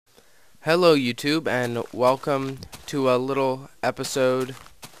Hello YouTube, and welcome to a little episode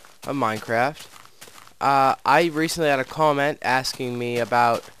of Minecraft. I recently had a comment asking me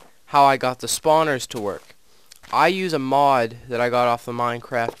about how I got the spawners to work. I use a mod that I got off the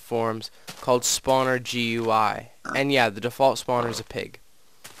Minecraft forums called Spawner GUI. And yeah, the default spawner is a pig.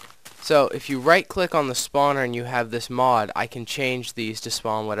 So if you right click on the spawner and you have this mod, I can change these to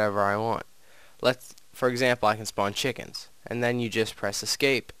spawn whatever I want. For example, I can spawn chickens, and then you just press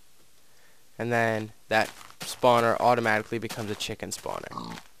escape, and then that spawner automatically becomes a chicken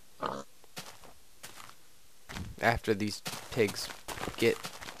spawner after these pigs get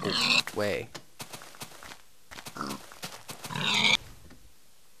away.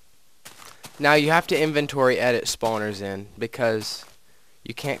 Now you have to inventory edit spawners in because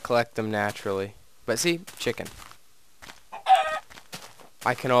you can't collect them naturally. But see, chicken.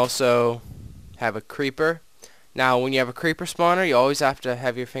 I can also have a creeper. Now when you have a creeper spawner, you always have to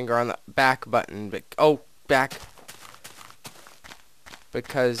have your finger on the back button. Back.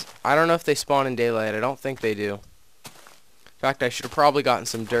 Because I don't know if they spawn in daylight. I don't think they do. In fact, I should have probably gotten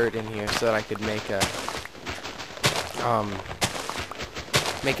some dirt in here so that I could make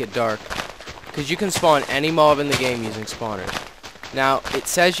it dark. Because you can spawn any mob in the game using spawners. Now, it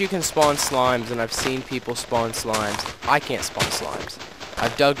says you can spawn slimes, and I've seen people spawn slimes. I can't spawn slimes.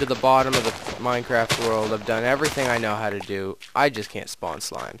 I've dug to the bottom of the Minecraft world. I've done everything I know how to do. I just can't spawn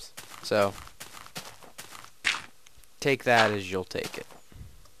slimes. So, take that as you'll take it.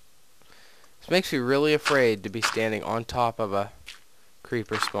 This makes me really afraid to be standing on top of a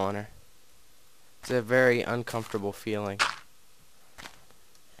creeper spawner. It's a very uncomfortable feeling.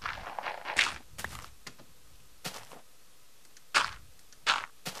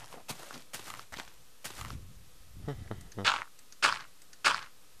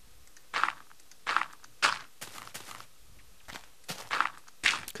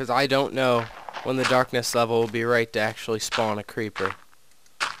 Because I don't know when the darkness level will be right to actually spawn a creeper.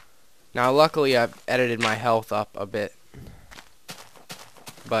 Now luckily I've edited my health up a bit,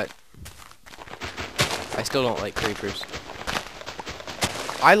 but I still don't like creepers.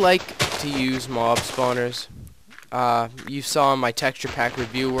 I like to use mob spawners. You saw in my texture pack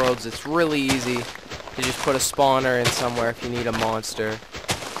review worlds, it's really easy to just put a spawner in somewhere if you need a monster.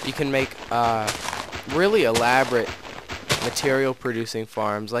 You can make really elaborate material producing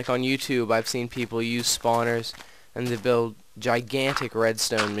farms. Like on YouTube, I've seen people use spawners and they build gigantic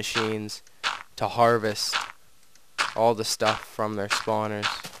redstone machines to harvest all the stuff from their spawners.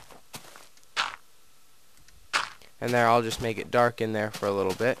 And there, I'll just make it dark in there for a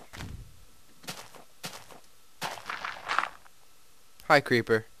little bit. Hi,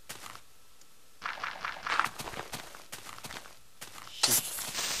 creeper.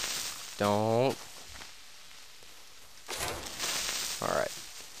 Don't. Alright.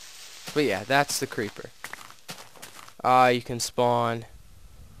 But yeah, that's the creeper. You can spawn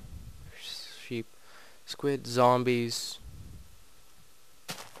sheep, squid, zombies.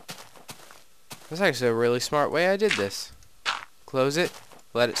 That's actually a really smart way I did this. Close it,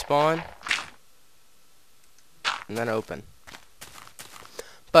 let it spawn, and then open.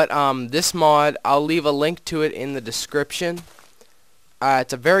 But this mod, I'll leave a link to it in the description.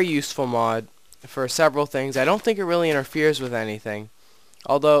 It's a very useful mod for several things. I don't think it really interferes with anything.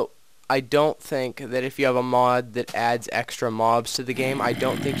 Although, I don't think that if you have a mod that adds extra mobs to the game, I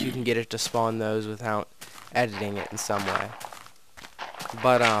don't think you can get it to spawn those without editing it in some way.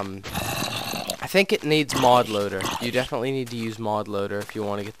 But, I think it needs mod loader. You definitely need to use mod loader if you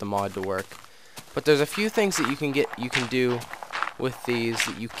want to get the mod to work. But there's a few things that you can do with these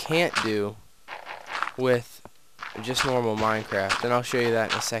that you can't do with just normal Minecraft, and I'll show you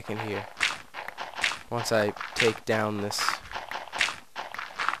that in a second here. Once I take down this,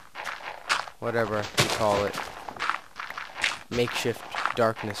 whatever you call it, makeshift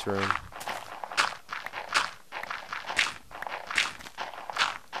darkness room.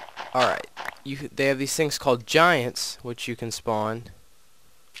 Alright, they have these things called giants, which you can spawn,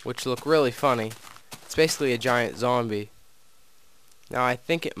 which look really funny. It's basically a giant zombie. Now I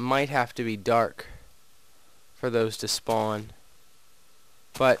think it might have to be dark for those to spawn,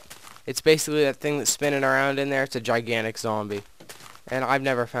 but it's basically that thing that's spinning around in there. It's a gigantic zombie, and I've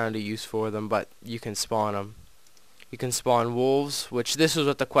never found a use for them, but you can spawn them. You can spawn wolves, which this is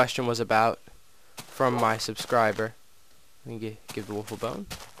what the question was about from my subscriber. Let me give the wolf a bone.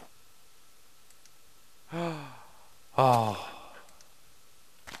 Oh.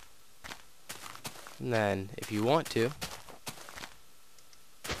 And then, if you want to,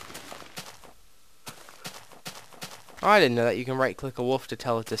 oh, I didn't know that. You can right-click a wolf to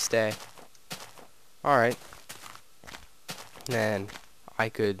tell it to stay. Alright. Then I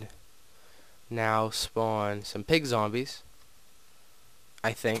could now spawn some pig zombies,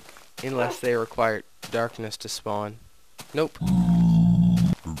 I think, unless they require darkness to spawn. Nope.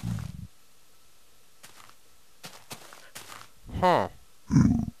 Huh.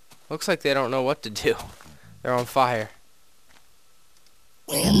 Looks like they don't know what to do. They're on fire.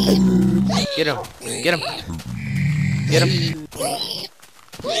 Get him. Get him. Get him.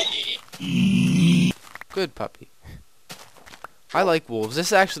 Good puppy. I like wolves. This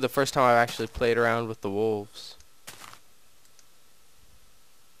is actually the first time I've actually played around with the wolves.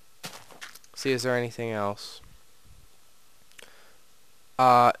 See, is there anything else?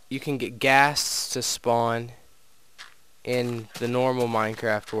 You can get ghasts to spawn in the normal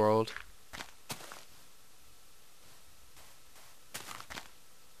Minecraft world,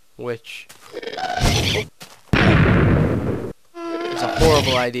 which is a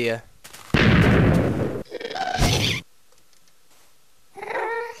horrible idea.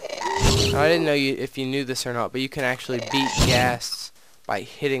 I didn't know if you knew this or not, but you can actually beat ghasts by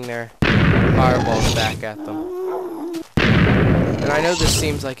hitting their fireballs back at them. And I know this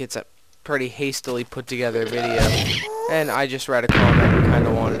seems like it's a pretty hastily put together video, and I just read a comment and kind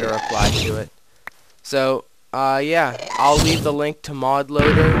of wanted to reply to it. So, yeah, I'll leave the link to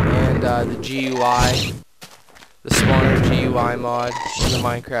ModLoader and the GUI, the Spawner GUI mod in the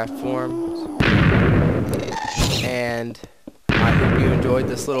Minecraft forums. And I hope you enjoyed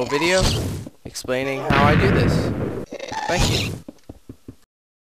this little video explaining how I do this. Thank you.